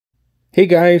Hey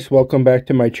guys, welcome back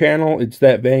to my channel. It's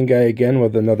that van guy again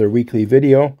with another weekly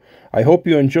video. I hope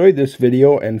you enjoyed this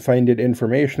video and find it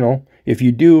informational. If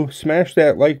you do, smash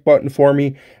that like button for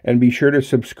me and be sure to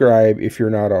subscribe if you're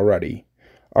not already.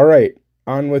 Alright,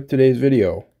 on with today's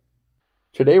video.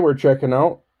 Today we're checking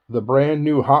out the brand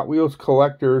new Hot Wheels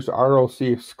Collectors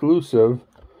RLC exclusive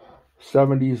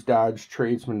 70s Dodge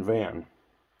Tradesman van.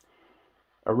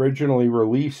 Originally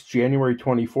released January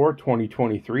 24,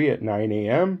 2023 at 9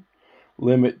 a.m.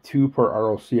 Limit 2 per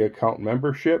RLC account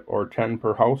membership or 10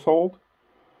 per household.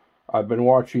 I've been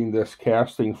watching this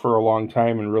casting for a long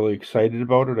time and really excited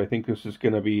about it. I think this is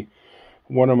going to be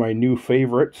one of my new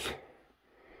favorites.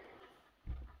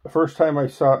 The first time I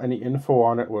saw any info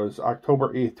on it was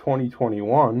October 8th,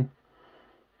 2021.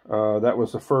 That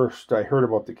was the first I heard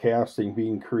about the casting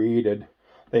being created.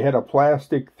 They had a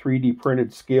plastic 3D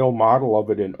printed scale model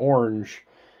of it in orange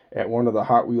at one of the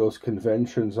Hot Wheels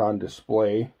conventions on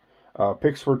display.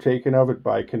 Pics were taken of it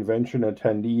by convention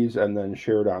attendees and then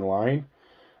shared online.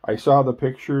 I saw the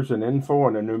pictures and info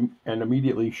and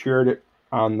immediately shared it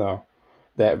on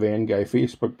that Van Guy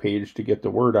Facebook page to get the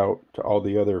word out to all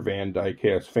the other Van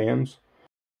Diecast fans.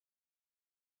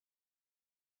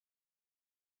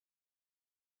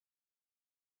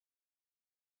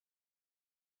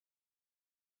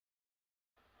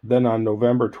 Then on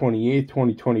November 28,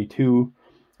 2022,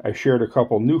 I shared a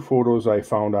couple new photos I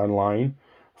found online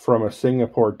from a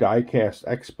Singapore Diecast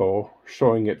Expo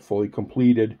showing it fully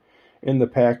completed in the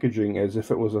packaging as if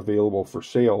it was available for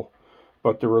sale,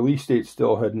 but the release date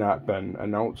still had not been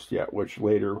announced yet, which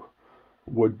later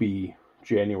would be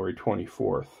January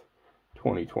 24th,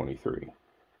 2023.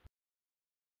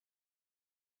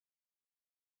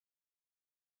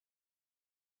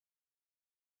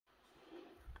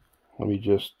 Let me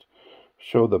just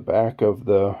show the back of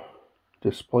the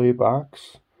display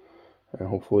box. And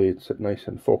hopefully it's nice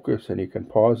and focused, and you can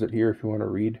pause it here if you want to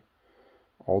read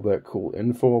all that cool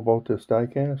info about this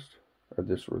diecast, or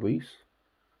this release.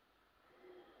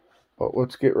 But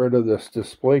let's get rid of this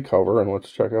display cover and let's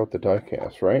check out the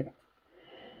diecast, right?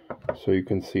 So you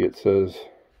can see it says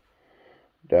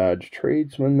Dodge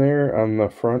Tradesman there on the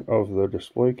front of the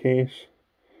display case,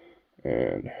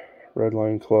 and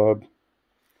Redline Club.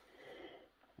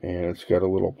 And it's got a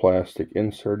little plastic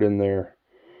insert in there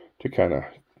to kind of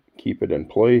keep it in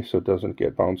place so it doesn't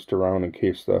get bounced around in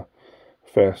case the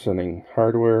fastening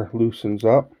hardware loosens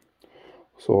up.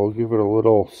 So I'll give it a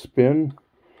little spin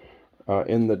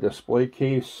in the display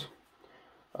case.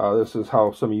 This is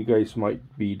how some of you guys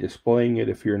might be displaying it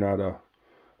if you're not a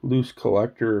loose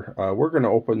collector. We're going to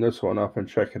open this one up and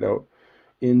check it out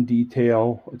in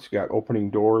detail. It's got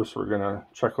opening doors. We're going to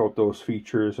check out those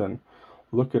features and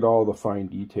look at all the fine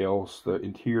details, the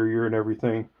interior and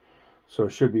everything. So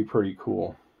it should be pretty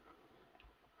cool.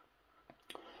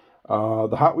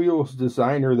 The Hot Wheels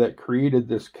designer that created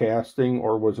this casting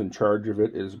or was in charge of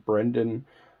it is Brendan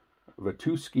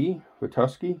Vituski.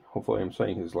 Hopefully I'm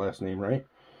saying his last name right.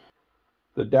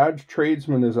 The Dodge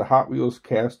Tradesman is a Hot Wheels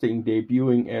casting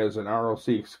debuting as an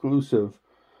RLC exclusive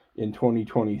in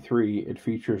 2023. It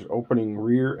features opening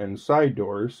rear and side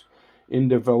doors. In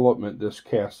development, this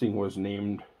casting was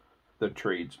named the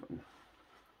Tradesman.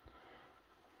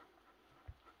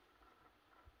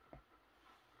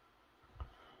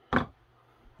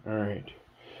 Alright,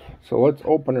 so let's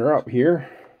open her up here.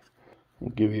 I'll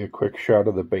give you a quick shot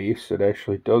of the base. It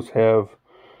actually does have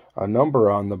a number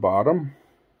on the bottom,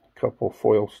 a couple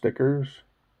foil stickers,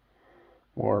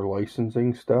 more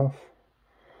licensing stuff.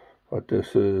 But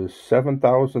this is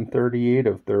 7,038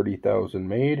 of 30,000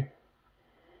 made.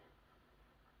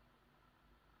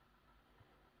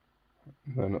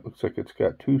 And then it looks like it's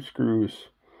got 2 screws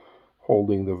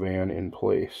holding the van in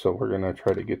place. So we're going to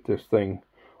try to get this thing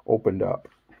opened up.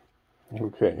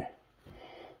 Okay,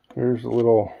 here's a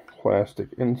little plastic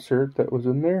insert that was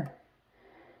in there.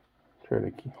 Try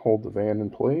to hold the van in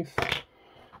place.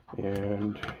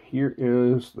 And here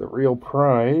is the real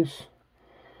prize.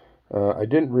 I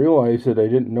didn't realize it. I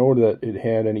didn't know that it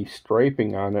had any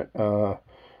striping on it.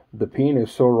 The paint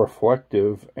is so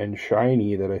reflective and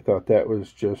shiny that I thought that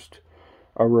was just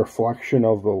a reflection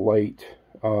of the light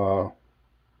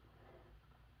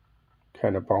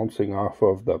kind of bouncing off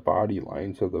of the body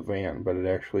lines of the van, but it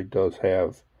actually does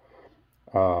have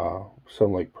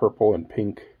some like purple and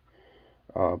pink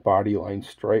body line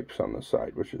stripes on the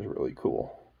side, which is really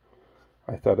cool.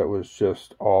 I thought it was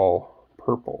just all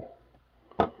purple.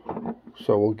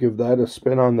 So we'll give that a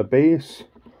spin on the base,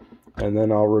 and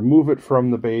then I'll remove it from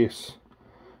the base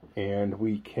and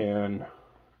we can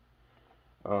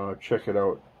check it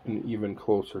out in even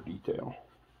closer detail.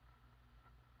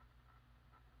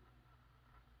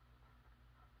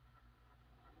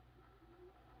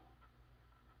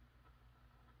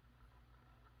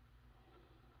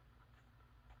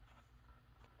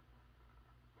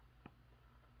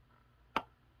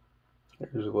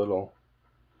 There's a little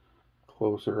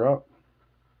closer up.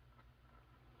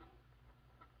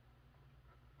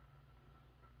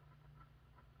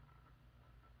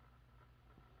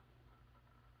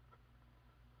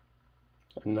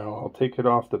 And now I'll take it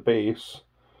off the base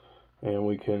and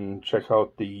we can check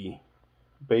out the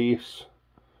base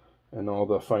and all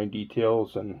the fine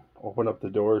details and open up the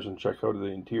doors and check out the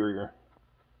interior.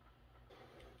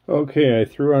 Okay, I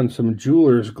threw on some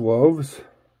jeweler's gloves.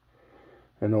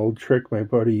 An old trick my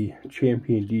buddy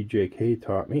Champion DJK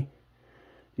taught me.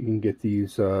 You can get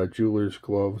these jeweler's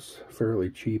gloves fairly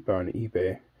cheap on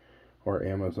eBay or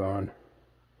Amazon.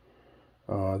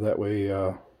 That way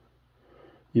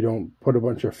you don't put a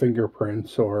bunch of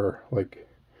fingerprints or like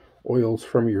oils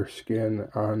from your skin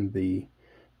on the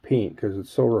paint, because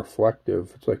it's so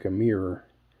reflective. It's like a mirror,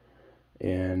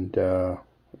 and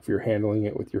if you're handling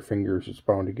it with your fingers, it's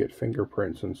bound to get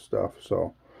fingerprints and stuff.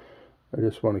 So I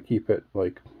just want to keep it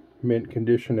like mint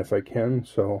condition if I can,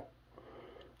 so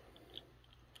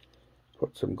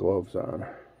put some gloves on.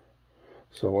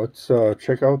 So let's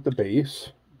check out the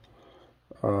base.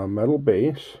 Metal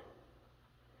base.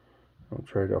 I'll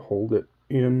try to hold it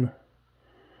in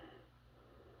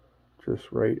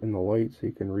just right in the light so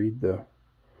you can read the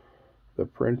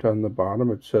print on the bottom.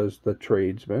 It says the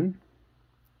Tradesman.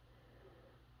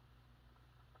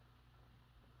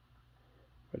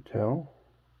 Metal.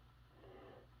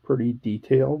 Pretty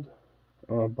detailed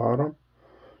bottom. You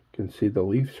can see the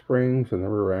leaf springs and the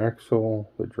rear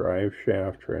axle, the drive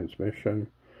shaft, transmission,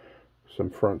 some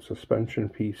front suspension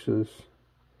pieces,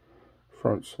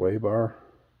 front sway bar,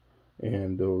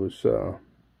 and those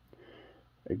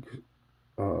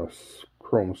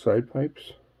chrome side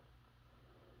pipes.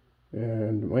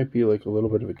 And it might be like a little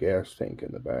bit of a gas tank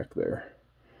in the back there.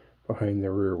 Behind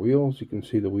the rear wheels, you can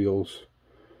see the wheels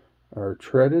are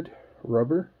treaded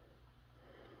rubber.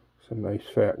 Some nice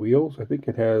fat wheels. I think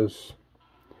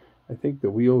the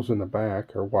wheels in the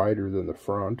back are wider than the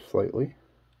front slightly.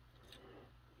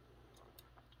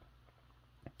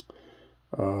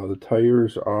 The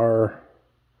tires are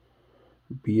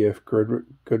BF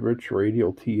Goodrich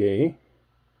Radial TA.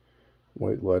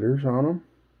 White letters on them.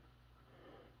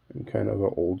 And kind of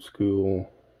an old school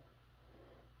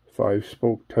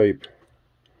 5-spoke type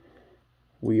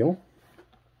wheel.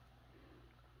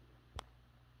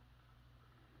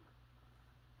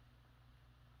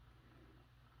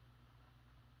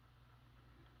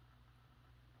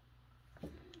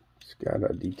 It's got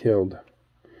a detailed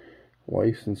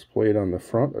license plate on the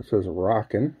front that says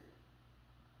Rockin'.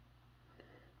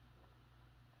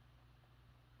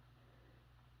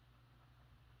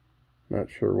 Not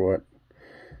sure what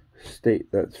state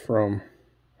that's from.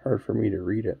 Hard for me to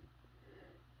read it.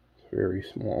 It's very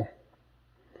small.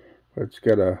 But it's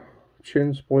got a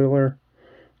chin spoiler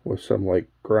with some like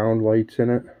ground lights in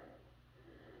it.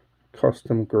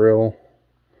 Custom grille.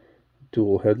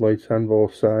 Dual headlights on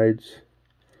both sides.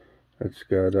 It's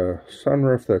got a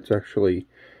sunroof that's actually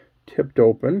tipped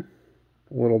open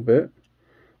a little bit,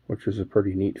 which is a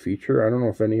pretty neat feature. I don't know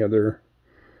if any other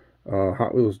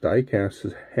Hot Wheels diecast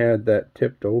has had that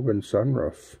tipped open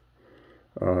sunroof.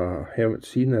 Haven't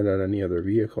seen that on any other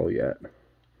vehicle yet.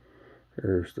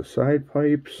 There's the side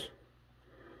pipes,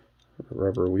 the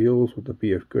rubber wheels with the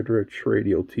BF Goodrich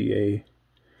Radial TA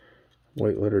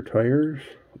white letter tires.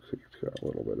 Looks like it's got a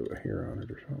little bit of a hair on it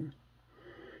or something.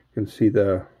 You can see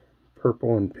the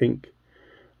purple and pink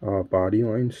body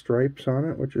line stripes on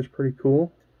it, which is pretty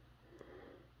cool.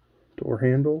 Door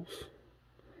handles,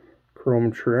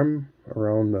 chrome trim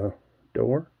around the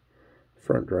door,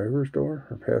 front driver's door,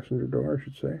 or passenger door I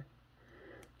should say.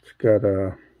 It's got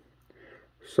a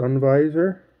sun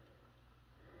visor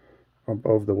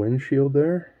above the windshield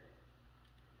there.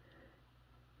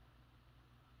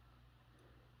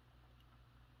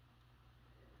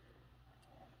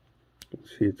 You can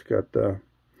see it's got the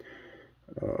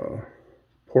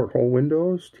porthole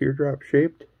windows, teardrop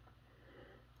shaped.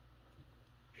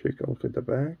 Take a look at the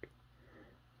back.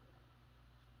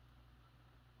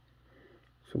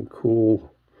 Some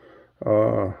cool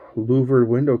louvered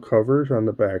window covers on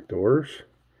the back doors.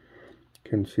 You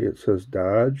can see it says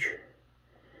Dodge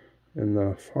in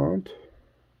the font.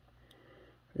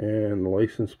 And the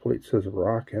license plate says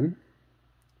Rockin'.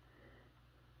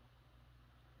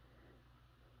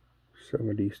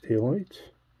 70s taillights.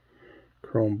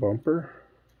 Chrome bumper.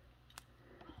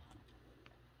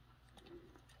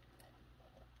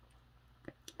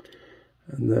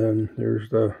 And then there's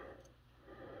the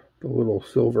little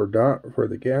silver dot where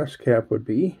the gas cap would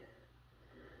be.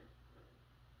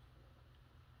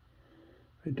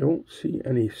 I don't see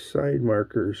any side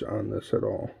markers on this at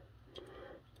all.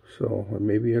 So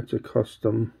maybe it's a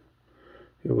custom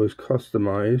it was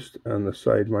customized and the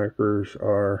side markers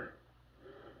are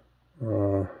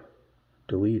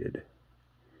deleted.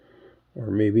 Or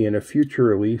maybe in a future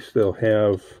release they'll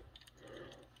have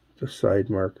the side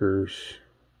markers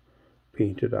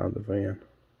painted on the van.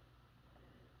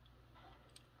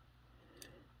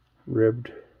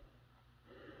 Ribbed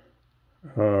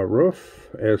roof,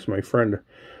 as my friend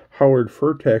Howard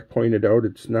Furtak pointed out,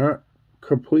 it's not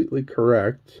completely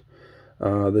correct.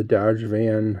 The Dodge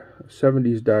van,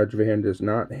 70s Dodge van, does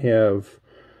not have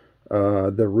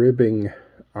the ribbing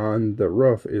on the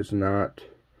roof is not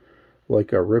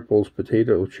like a Ripple's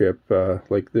potato chip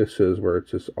like this is, where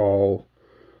it's just all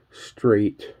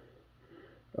straight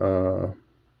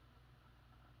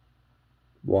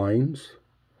lines.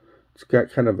 It's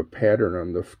got kind of a pattern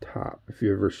on the top. If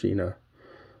you've ever seen a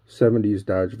 70s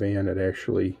Dodge van, it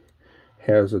actually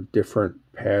has a different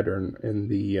pattern in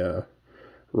the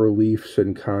reliefs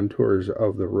and contours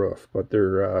of the roof. But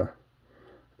they're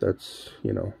that's,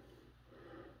 you know,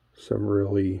 some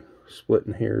really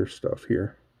splitting hairs stuff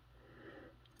here.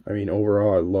 I mean,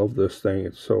 overall, I love this thing.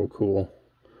 It's so cool.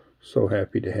 So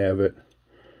happy to have it.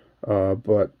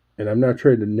 And I'm not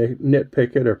trying to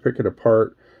nitpick it or pick it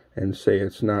apart and say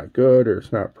it's not good or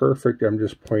it's not perfect. I'm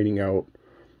just pointing out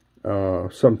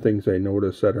some things I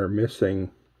notice that are missing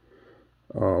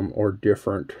or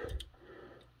different.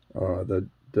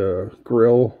 The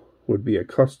grill would be a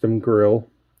custom grill.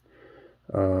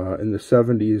 In the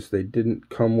 70s, they didn't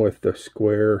come with the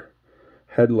square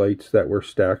headlights that were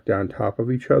stacked on top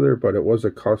of each other, but it was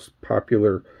a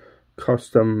popular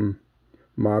custom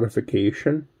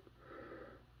modification.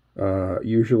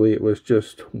 Usually it was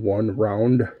just one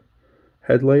round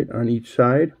headlight on each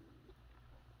side,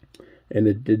 and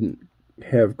it didn't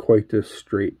have quite this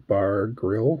straight bar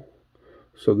grill.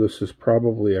 So this is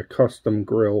probably a custom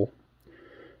grill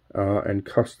and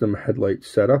custom headlight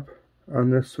setup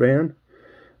on this van.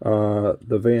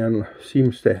 The van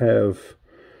seems to have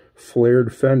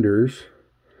flared fenders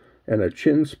and a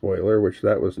chin spoiler, which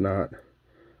that was not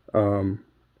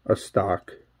a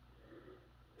stock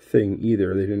thing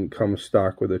either. They didn't come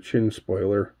stock with a chin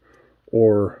spoiler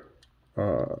or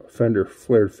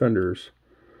flared fenders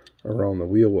around the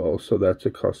wheel wells, so that's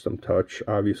a custom touch.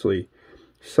 Obviously,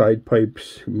 side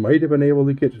pipes might have been able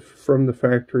to get from the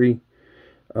factory,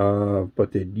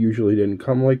 but they usually didn't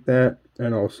come like that.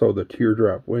 And also the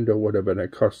teardrop window would have been a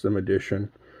custom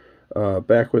addition.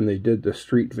 Back when they did the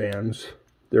street vans,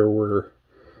 there were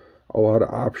a lot of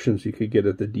options you could get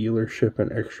at the dealership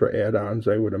and extra add-ons,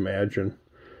 I would imagine.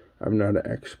 I'm not an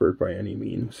expert by any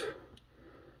means.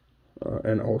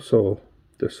 And also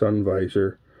the sun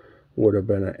visor would have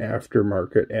been an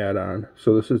aftermarket add-on.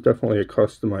 So this is definitely a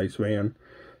customized van,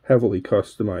 heavily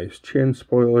customized. Chin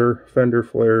spoiler, fender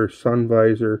flares, sun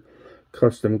visor,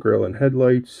 custom grill and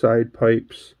headlights, side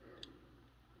pipes,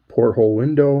 porthole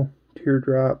window,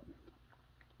 teardrop,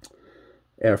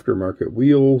 aftermarket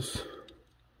wheels,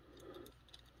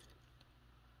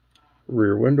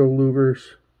 rear window louvers,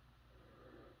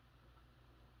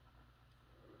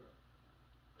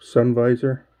 sun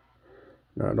visor.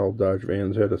 Not all Dodge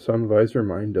vans had a sun visor,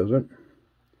 mine doesn't.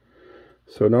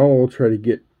 So now we'll try to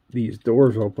get these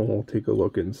doors open. We'll take a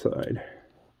look inside.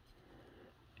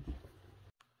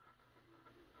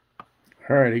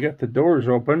 Alright, I got the doors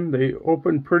open. They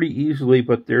open pretty easily,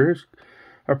 but there's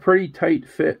a pretty tight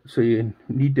fit, so you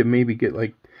need to maybe get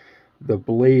like the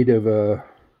blade of a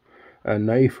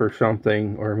knife or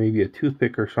something, or maybe a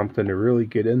toothpick or something to really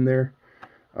get in there.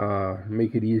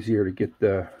 Make it easier to get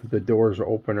the doors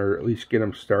open, or at least get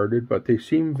them started. But they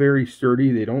seem very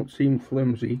sturdy. They don't seem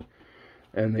flimsy,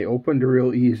 and they opened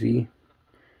real easy,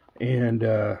 and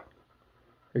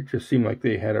it just seemed like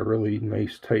they had a really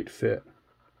nice tight fit.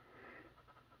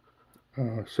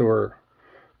 So we're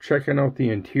checking out the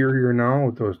interior now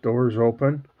with those doors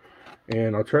open,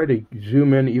 and I'll try to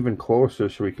zoom in even closer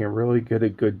so we can really get a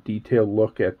good detailed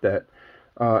look at that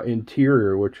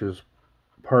interior, which is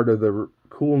part of the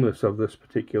coolness of this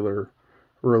particular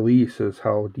release, is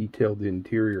how detailed the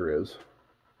interior is.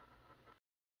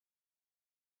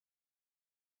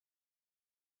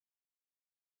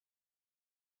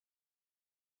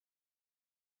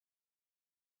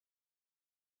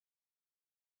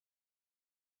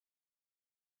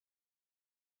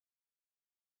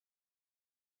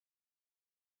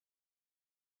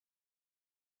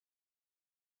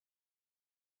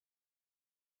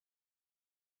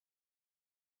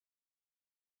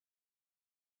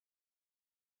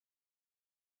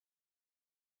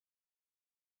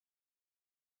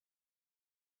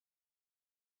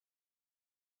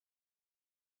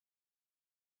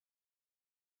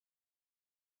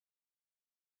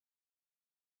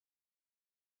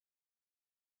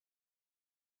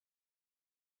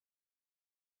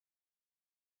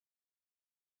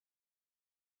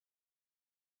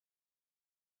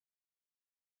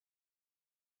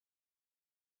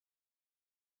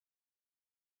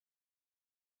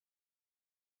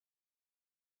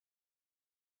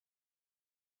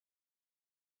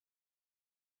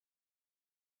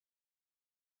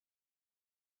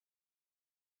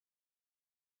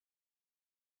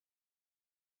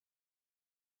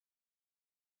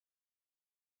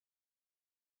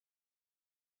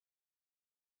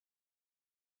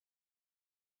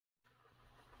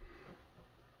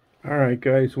 Alright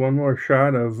guys, one more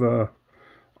shot of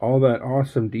all that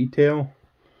awesome detail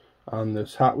on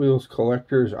this Hot Wheels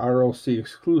Collector's RLC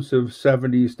exclusive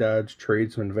 70s Dodge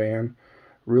Tradesman van.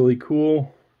 Really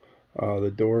cool. The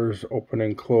doors open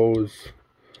and close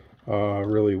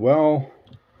really well.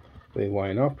 They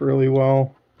line up really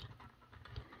well.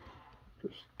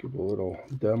 Just give a little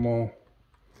demo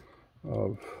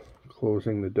of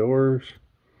closing the doors.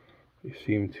 They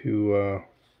seem to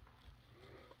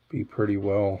be pretty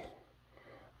well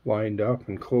lined up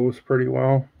and closed pretty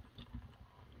well.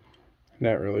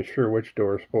 Not really sure which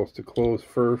door is supposed to close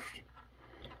first,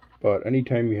 but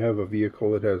anytime you have a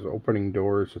vehicle that has opening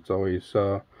doors, it's always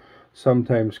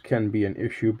sometimes can be an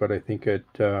issue, but I think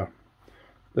the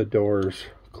doors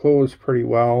close pretty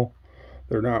well.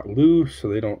 They're not loose, so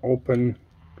they don't open.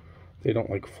 They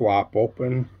don't like flop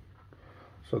open.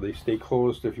 So they stay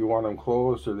closed if you want them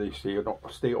closed, or they stay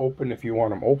open if you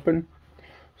want them open.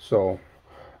 So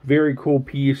very cool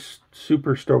piece.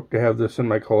 Super stoked to have this in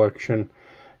my collection,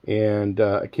 and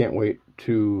I can't wait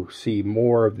to see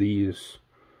more of these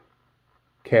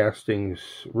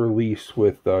castings released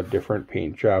with different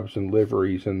paint jobs and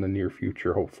liveries in the near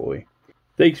future, hopefully.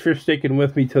 Thanks for sticking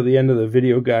with me till the end of the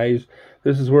video, guys.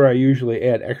 This is where I usually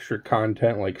add extra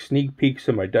content like sneak peeks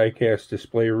in my diecast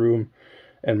display room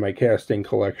and my casting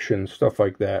collection, stuff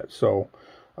like that. So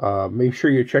make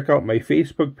sure you check out my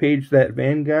Facebook page, That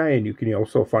Van Guy, and you can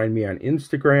also find me on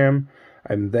Instagram.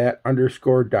 I'm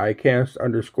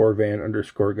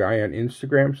that_diecast_van_guy on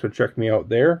Instagram, so check me out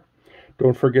there.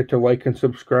 Don't forget to like and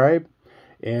subscribe,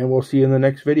 and we'll see you in the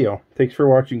next video. Thanks for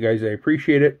watching, guys. I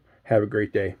appreciate it. Have a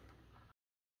great day.